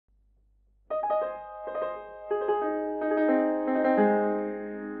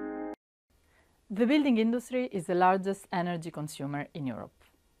The building industry is the largest energy consumer in Europe.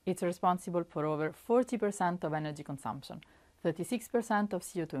 It's responsible for over 40% of energy consumption, 36% of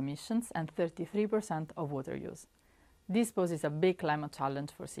CO2 emissions, and 33% of water use. This poses a big climate challenge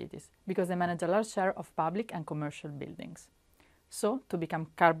for cities because they manage a large share of public and commercial buildings. So, to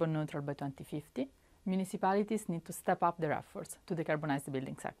become carbon neutral by 2050, municipalities need to step up their efforts to decarbonize the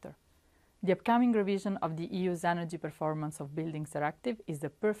building sector. The upcoming revision of the EU's Energy Performance of Buildings Directive is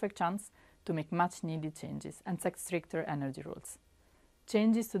the perfect chance to make much-needed changes and set stricter energy rules.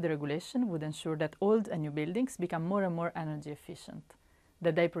 Changes to the regulation would ensure that old and new buildings become more and more energy efficient,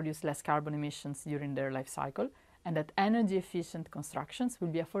 that they produce less carbon emissions during their life cycle, and that energy-efficient constructions will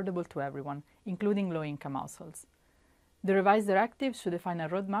be affordable to everyone, including low-income households. The revised directive should define a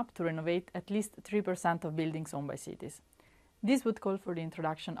roadmap to renovate at least 3% of buildings owned by cities. This would call for the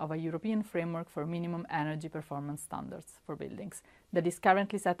introduction of a European framework for minimum energy performance standards for buildings that is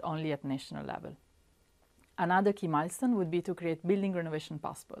currently set only at national level. Another key milestone would be to create building renovation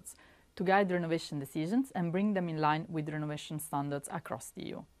passports to guide renovation decisions and bring them in line with renovation standards across the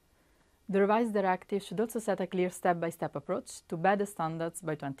EU. The revised directive should also set a clear step-by-step approach to better standards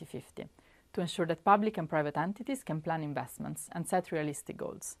by 2050, to ensure that public and private entities can plan investments and set realistic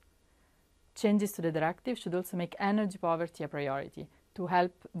goals. Changes to the directive should also make energy poverty a priority to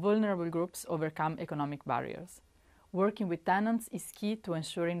help vulnerable groups overcome economic barriers. Working with tenants is key to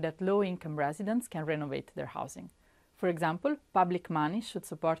ensuring that low-income residents can renovate their housing. For example, public money should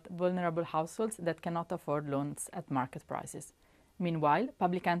support vulnerable households that cannot afford loans at market prices. Meanwhile,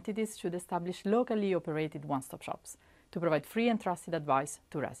 public entities should establish locally operated one-stop shops to provide free and trusted advice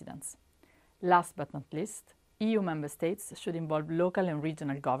to residents. Last but not least, EU member states should involve local and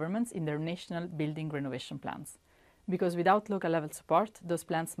regional governments in their national building renovation plans, because without local-level support, those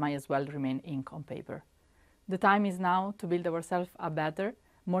plans might as well remain ink on paper. The time is now to build ourselves a better,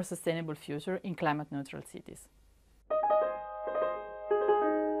 more sustainable future in climate-neutral cities.